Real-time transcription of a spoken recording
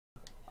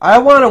I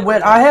want to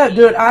win. I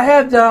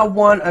have not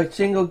won a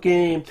single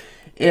game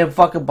in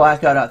fucking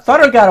Blackout. I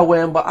thought I got a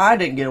win, but I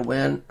didn't get a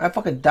win. I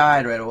fucking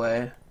died right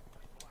away.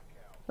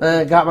 Then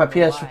I got my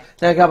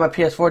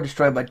PS4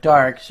 destroyed by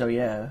Dark. So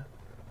yeah,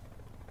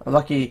 I'm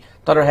lucky.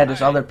 Thought I had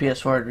this other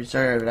PS4 in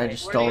reserve, and I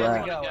just stole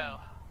that.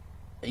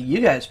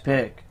 You guys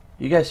pick.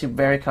 You guys seem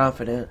very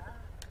confident.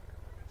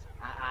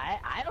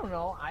 I don't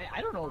know.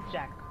 I don't know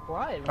Jack.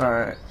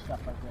 Alright.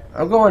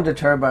 I'm going to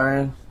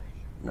Turbine.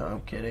 No,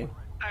 I'm kidding.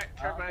 Alright,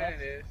 Turbine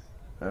it is.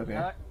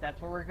 Okay. That's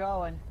where we're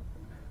going.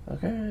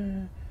 Okay.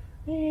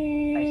 I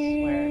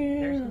swear,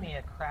 there's gonna be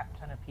a crap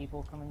ton of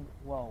people coming.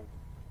 Whoa.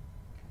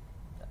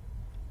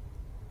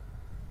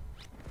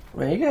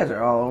 Man, you guys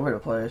are all over the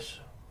place.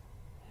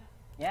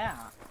 Yeah.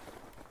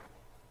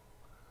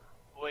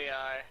 We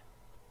are.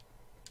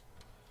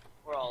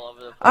 We're all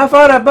over the place. I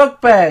found a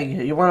book bag.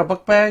 You want a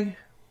book bag?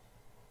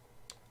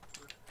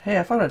 Hey,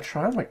 I found a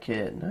trauma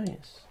kit.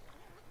 Nice.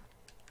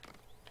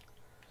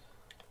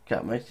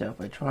 Got myself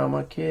a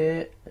trauma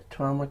kit. A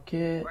trauma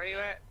kit. Where are you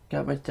at?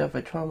 Got myself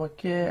a trauma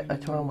kit. A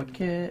trauma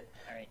kit.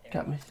 Right,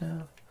 got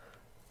myself.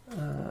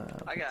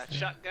 I got a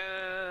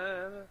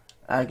shotgun.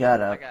 I got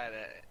a I got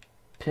it.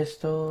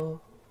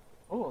 pistol.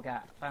 Oh,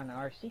 found an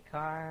RC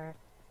car.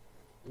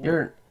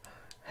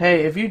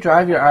 Hey, if you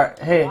drive your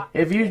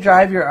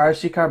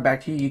RC car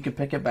back to you, you can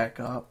pick it back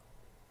up.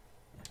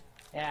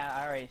 Yeah,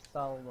 I already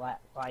saw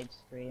that live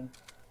stream.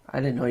 I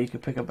didn't know you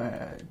could pick up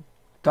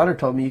Daughter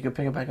told me you could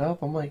pick it back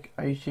up. I'm like,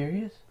 are you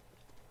serious?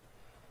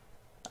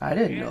 I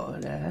didn't know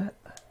that.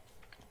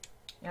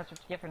 That's what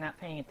you get for not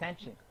paying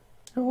attention.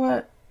 You know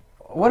what?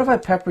 What if I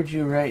peppered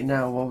you right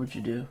now? What would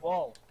you do?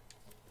 Whoa.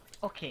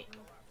 Okay,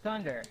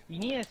 Thunder, you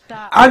need to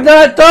stop. I'm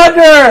not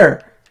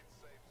Thunder!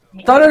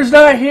 Thunder's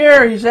not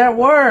here. He's at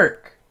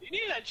work. You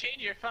need to change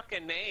your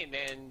fucking name,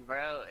 then,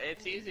 bro.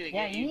 It's easy to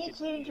get you need to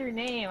change your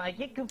name. I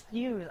get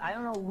confused. I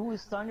don't know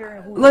who's Thunder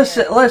and who's...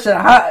 Listen.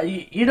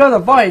 You know the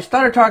voice.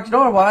 Thunder talks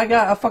normal. I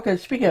got a fucking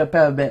speaking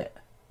impediment.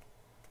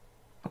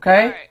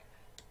 Okay? Alright.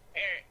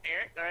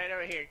 Eric, right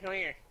over here. Come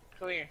here.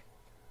 Come here.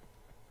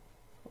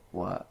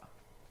 What?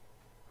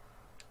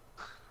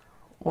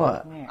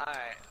 What?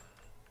 Alright.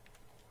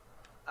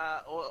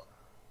 Well,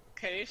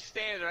 can you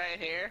stand right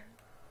here?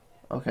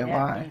 Okay,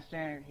 yeah, why? Can you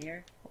stand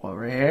here?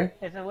 Over here?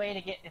 It's a way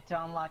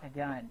to unlock a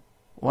gun.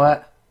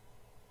 What?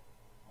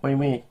 What do you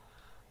mean?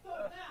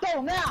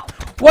 Go now!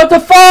 What the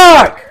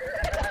fuck?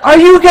 Are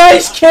you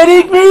guys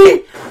kidding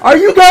me? Are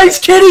you guys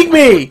kidding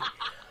me?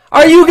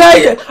 Are you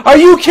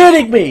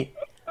kidding me?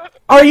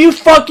 Are you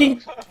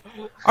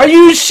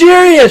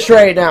serious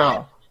right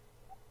now?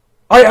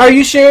 Are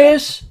you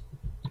serious?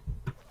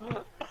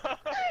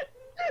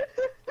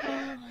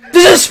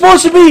 This is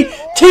supposed to be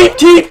team,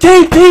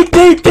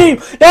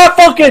 not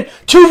fucking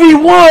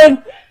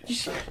 2v1.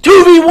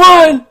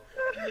 2v1.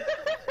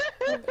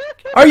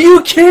 Are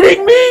you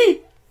kidding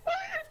me?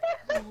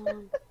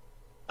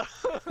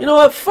 You know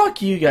what?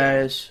 Fuck you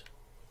guys.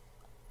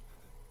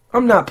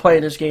 I'm not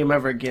playing this game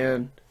ever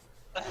again.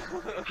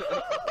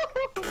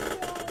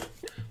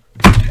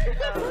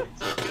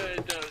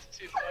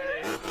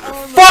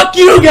 Fuck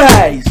you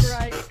guys!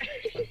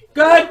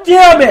 God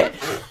damn it!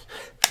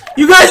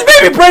 You guys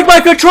made me break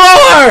my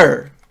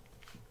controller!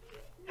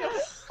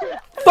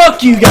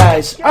 Fuck you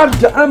guys!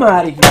 I'm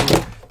out of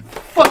here.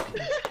 Fuck.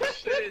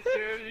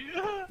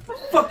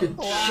 Fucking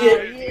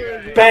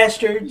shit,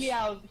 bastards.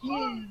 Yeah, he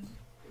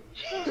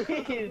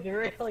is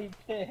really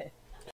pissed.